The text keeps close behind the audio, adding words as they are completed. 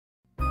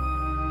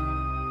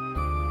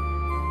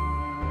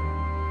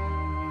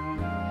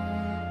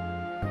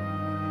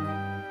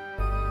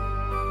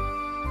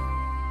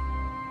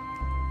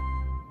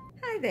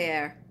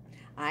there.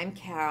 I'm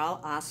Carol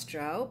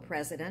Ostro,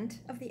 president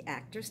of the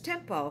Actors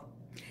Temple,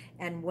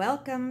 and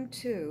welcome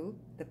to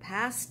the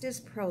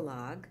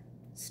PastisPrologue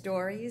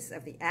Stories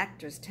of the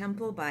Actors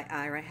Temple by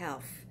Ira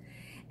Helf.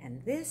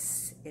 And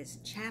this is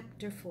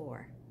Chapter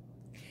 4.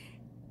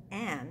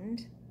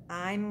 And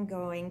I'm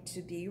going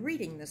to be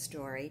reading the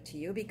story to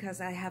you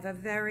because I have a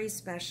very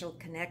special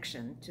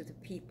connection to the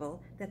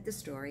people that the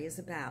story is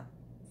about.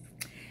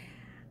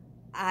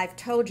 I've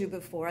told you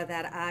before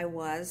that I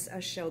was a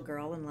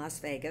showgirl in Las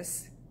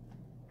Vegas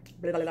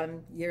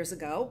years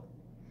ago.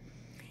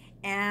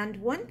 And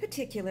one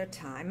particular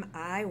time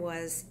I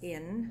was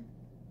in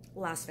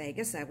Las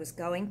Vegas. I was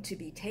going to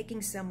be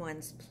taking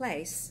someone's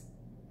place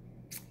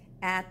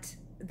at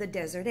the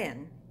Desert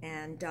Inn,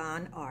 and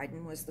Don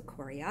Arden was the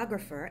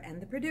choreographer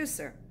and the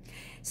producer.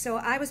 So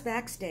I was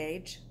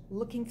backstage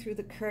looking through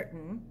the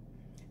curtain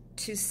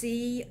to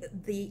see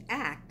the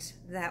act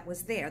that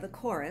was there, the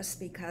chorus,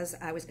 because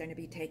I was going to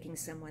be taking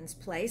someone's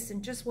place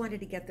and just wanted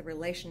to get the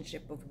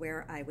relationship of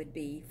where I would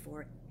be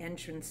for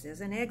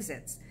entrances and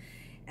exits.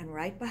 And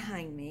right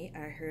behind me,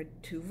 I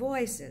heard two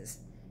voices.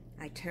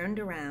 I turned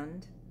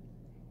around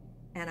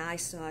and I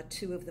saw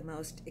two of the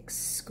most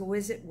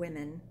exquisite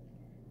women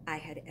I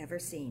had ever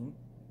seen.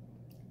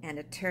 And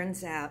it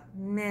turns out,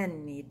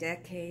 many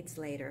decades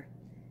later,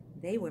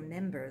 they were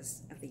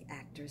members of the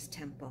Actors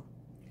Temple.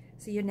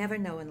 So you never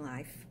know in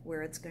life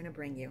where it's going to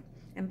bring you.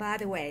 And by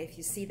the way, if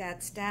you see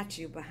that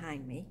statue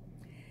behind me,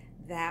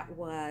 that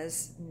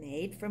was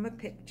made from a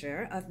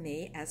picture of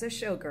me as a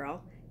showgirl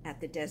at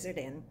the Desert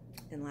Inn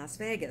in Las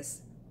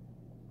Vegas.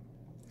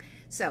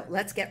 So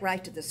let's get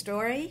right to the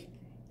story,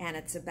 and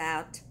it's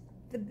about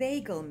the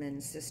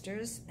Begelman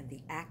sisters and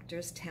the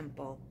Actors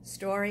Temple.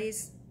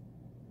 Stories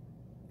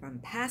from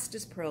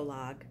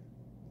PastisPrologue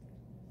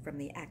from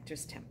the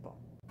Actors Temple.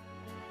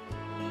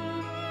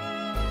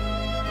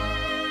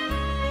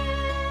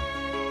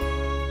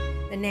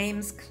 The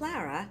names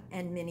Clara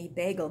and Minnie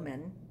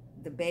Begelman,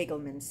 the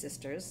Begelman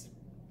sisters,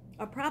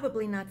 are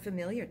probably not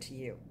familiar to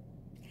you.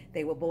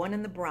 They were born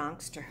in the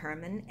Bronx to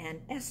Herman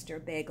and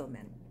Esther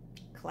Begelman,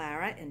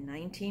 Clara in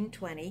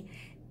 1920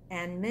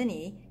 and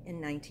Minnie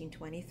in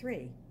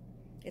 1923.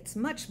 It's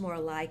much more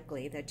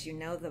likely that you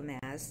know them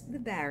as the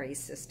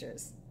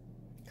BarrySisters,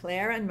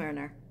 Claire and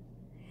Myrna.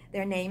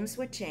 Their names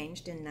were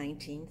changed in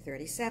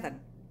 1937.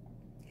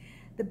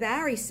 The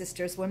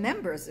BarrySisters were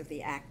members of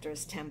the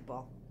Actors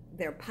Temple.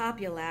 Their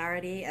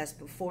popularity as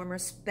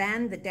performers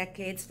spanned the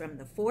decades from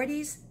the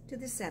 40s to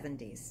the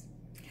 70s.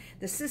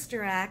 The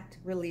Sister Act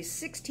released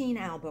 16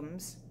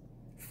 albums,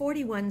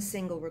 41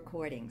 single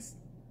recordings.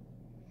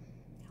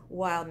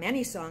 While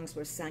many songs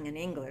were sung in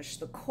English,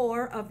 the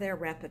core of their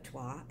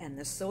repertoire and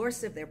the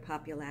source of their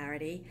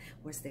popularity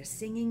was their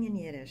singing in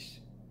Yiddish,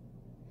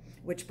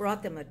 which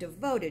brought them a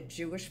devoted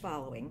Jewish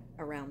following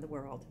around the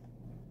world.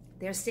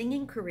 Their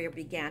singing career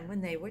began when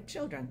they were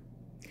children.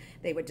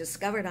 They were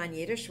discovered on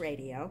Yiddish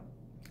radio,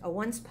 a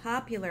once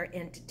popular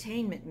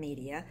entertainment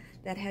media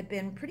that had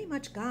been pretty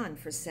much gone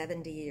for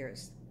 70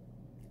 years.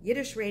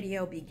 Yiddish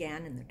radio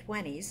began in the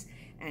 20s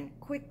and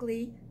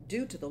quickly,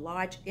 due to the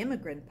large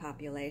immigrant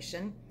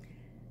population,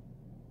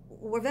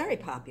 were very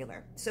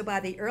popular. So by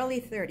the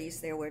early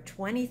 30s, there were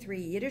 23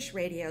 Yiddish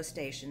radio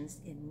stations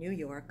in New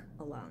York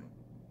alone.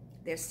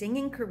 Their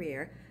singing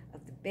career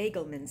of the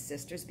Begelman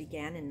sisters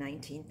began in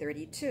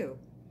 1932.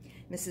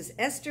 Mrs.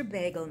 Esther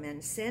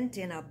Begelman sent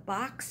in a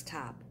box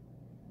top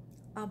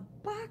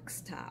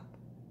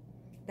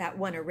that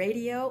won a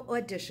radio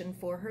audition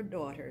for her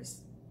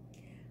daughters.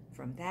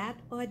 From that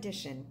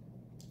audition,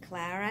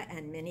 Clara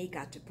and Minnie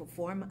got to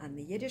perform on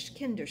the Yiddish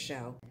Kinder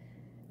Show,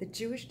 the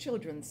Jewish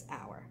Children's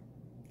Hour.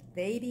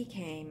 They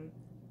became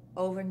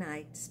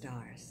overnight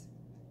stars.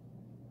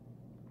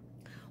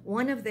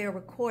 One of their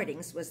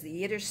recordings was the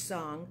Yiddish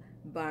song,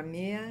 Bar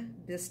mir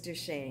bist du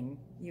schön,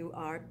 You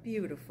Are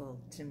Beautiful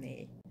to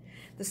Me.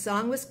 The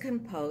song was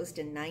composed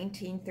in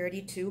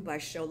 1932 by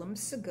Sholem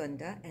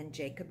Segunda and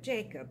Jacob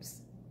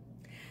Jacobs.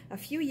 A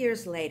few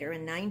years later,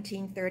 in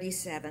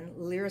 1937,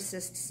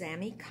 lyricist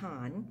Sammy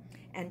Kahn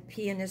and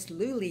pianist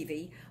Lou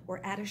Levy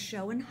were at a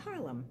show in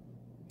Harlem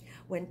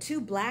when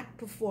two black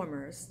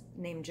performers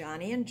named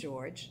Johnny and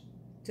George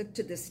took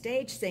to the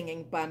stage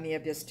singing Bar mir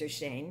bist du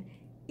schön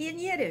in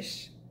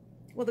Yiddish.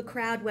 Well, the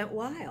crowd went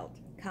wild.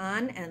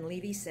 Kahn and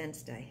Levy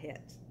sensed a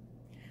hit.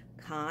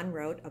 Kahn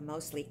wrote a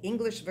mostly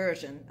English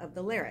version of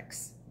the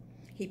lyrics.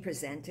 He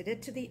presented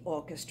it to the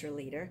orchestra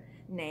leader,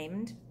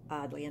 named,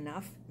 oddly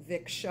enough,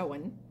 Vic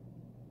Schoen,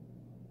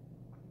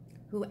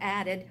 who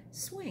added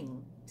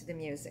swing to the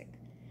music.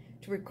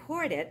 To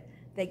record it,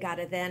 they got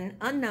a then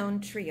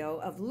unknown trio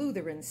of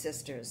Lutheran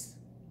sisters,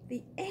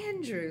 the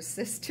Andrews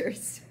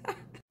Sisters.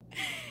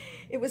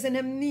 It was an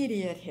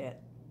immediate hit.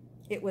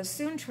 It was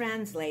soon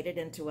translated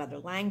into other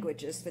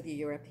languages for the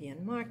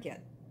European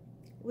market.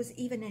 It was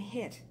even a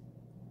hit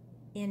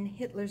in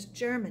Hitler's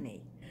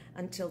Germany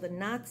until the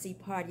Nazi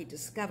Party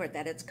discovered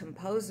that its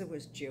composer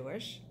was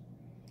Jewish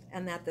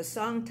and that the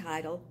song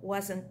title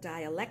wasn't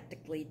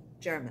dialectically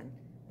German,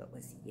 but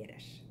was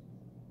Yiddish.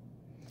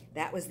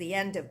 That was the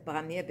end of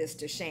Bei mir bist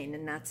du schön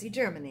in Nazi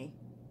Germany.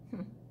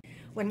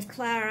 When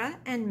Clara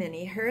and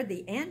Minnie heard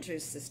the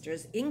Andrews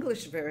sisters'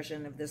 English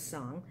version of this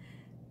song,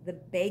 the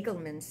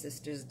Begelman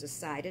sisters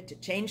decided to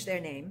change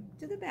their name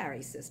to the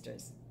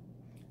BarrySisters.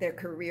 Their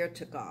career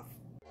took off.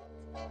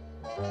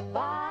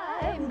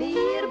 Bei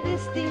mir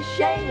bist du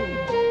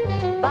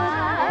schön,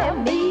 bei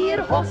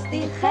mir hast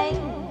du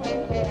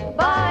geen,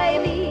 bei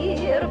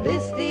mir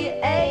bist du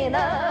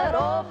einer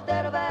auf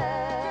der Welt.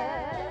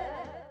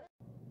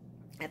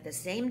 At the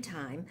same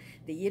time,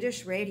 the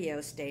Yiddish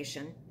radio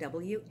station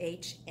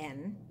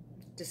WHN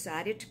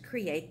decided to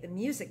create the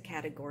music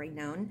category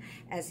known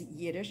as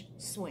Yiddish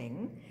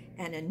Swing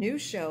and a new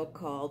show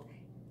called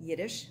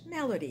Yiddish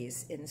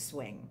Melodies in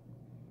Swing.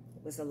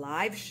 It was a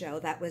live show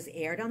that was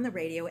aired on the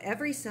radio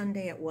every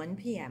Sunday at 1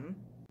 p.m.,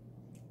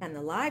 and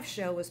the live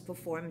show was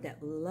performed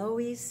at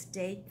Loewy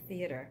State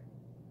Theater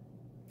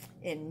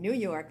in New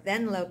York,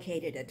 then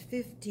located at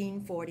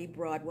 1540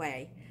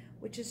 Broadway,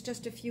 which is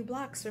just a few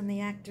blocks from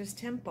the Actors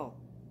Temple.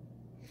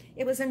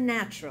 It was a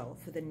natural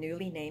for the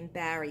newly named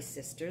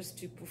BarrySisters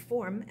to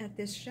perform at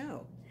this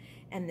show,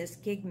 and this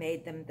gig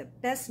made them the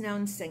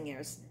best-known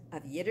singers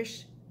of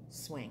Yiddish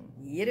swing.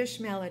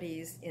 Yiddish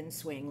Melodies in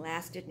Swing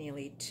lasted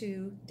nearly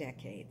 2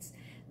 decades,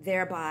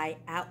 thereby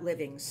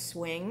outliving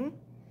swing,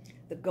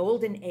 the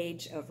golden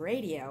age of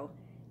radio,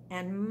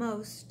 and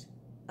most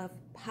of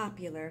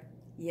popular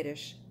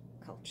Yiddish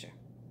culture.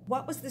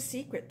 What was the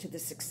secret to the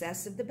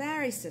success of the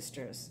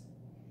BarrySisters?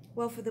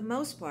 Well, for the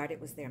most part,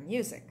 it was their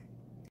music.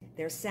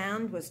 Their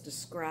sound was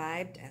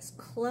described as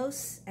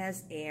close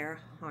as air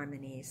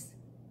harmonies,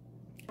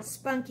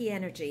 spunky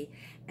energy,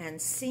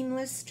 and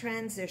seamless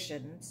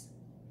transitions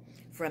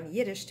from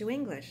Yiddish to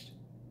English.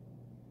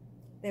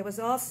 There was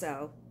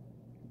also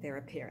their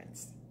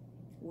appearance,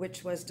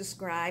 which was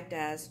described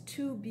as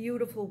 2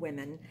 beautiful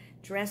women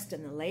dressed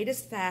in the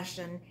latest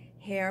fashion,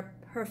 hair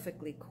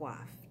perfectly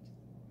coiffed,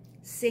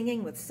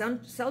 singing with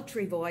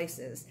sultry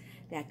voices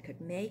that could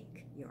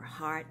make your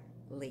heart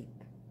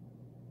leap.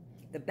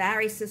 The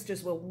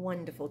BarrySisters were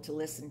wonderful to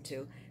listen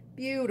to,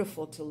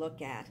 beautiful to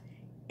look at,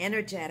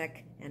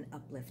 energetic and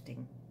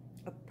uplifting.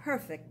 A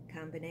perfect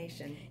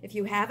combination. If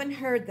you haven't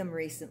heard them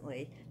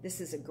recently, this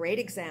is a great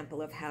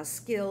example of how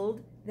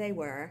skilled they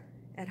were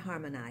at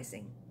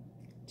harmonizing.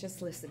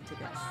 Just listen to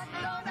this.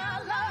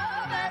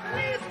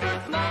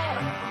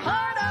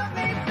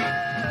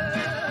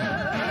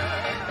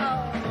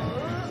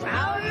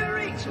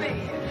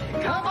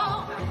 Come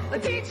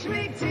on, teach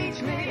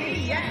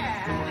me,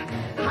 yeah.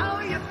 How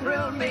you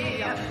thrill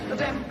me.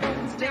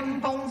 Them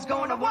bones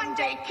gonna one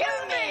day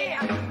kill me.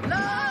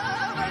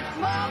 Love a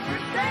small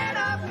percent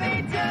of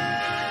me too.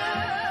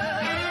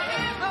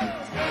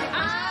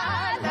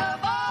 I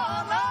love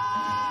all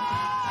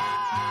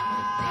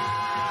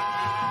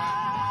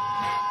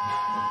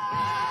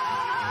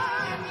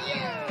of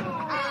you.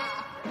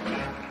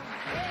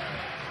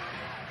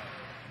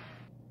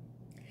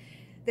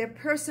 Their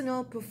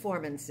personal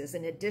performances,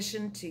 in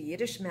addition to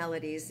Yiddish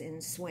Melodies in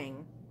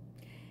Swing,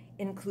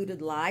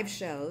 included live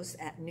shows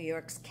at New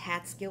York's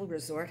Catskill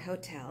Resort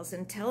hotels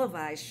and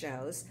televised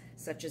shows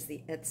such as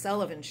The Ed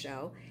Sullivan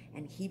Show,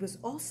 and he was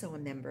also a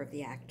member of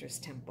the Actors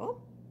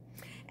Temple,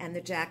 and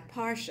The Jack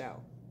Paar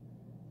Show.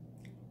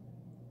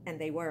 And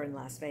they were in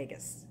Las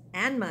Vegas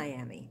and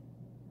Miami.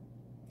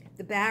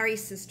 The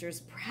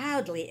BarrySisters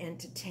proudly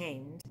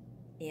entertained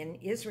in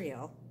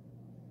Israel,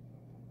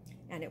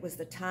 and it was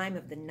the time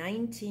of the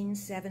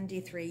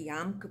 1973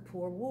 Yom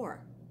Kippur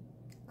War.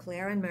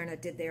 Claire and Myrna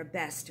did their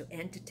best to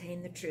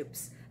entertain the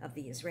troops of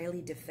the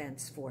Israeli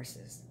Defense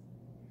Forces.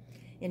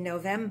 In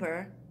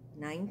November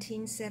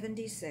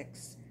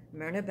 1976,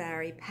 Myrna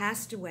Barry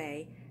passed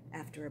away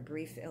after a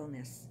brief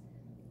illness.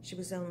 She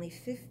was only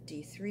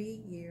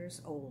 53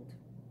 years old.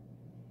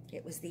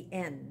 It was the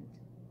end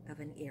of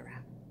an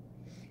era.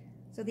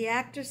 So the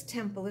Actors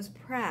Temple is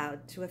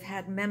proud to have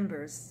had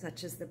members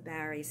such as the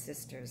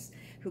BarrySisters,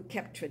 who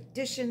kept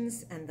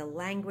traditions and the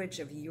language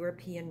of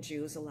European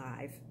Jews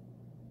alive.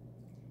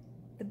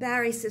 The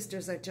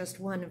BarrySisters are just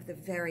one of the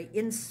very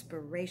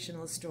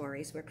inspirational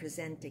stories we're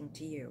presenting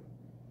to you.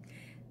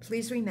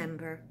 Please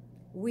remember,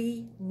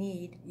 we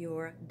need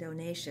your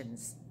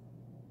donations.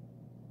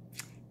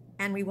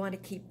 And we want to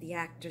keep the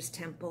Actors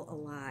Temple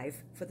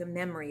alive for the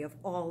memory of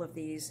all of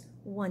these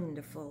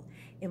wonderful,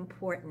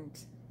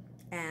 important,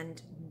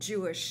 and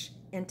Jewish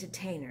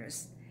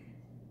entertainers.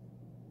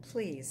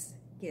 Please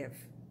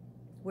give.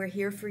 We're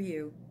here for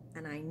you,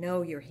 and I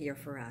know you're here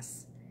for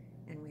us,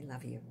 and we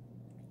love you.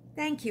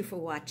 Thank you for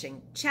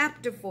watching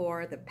Chapter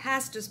 4, The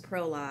Pastor's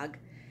Prologue,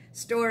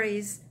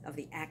 Stories of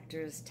the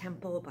Actors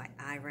Temple by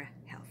Ira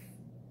Helf.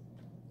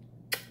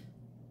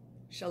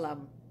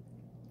 Shalom.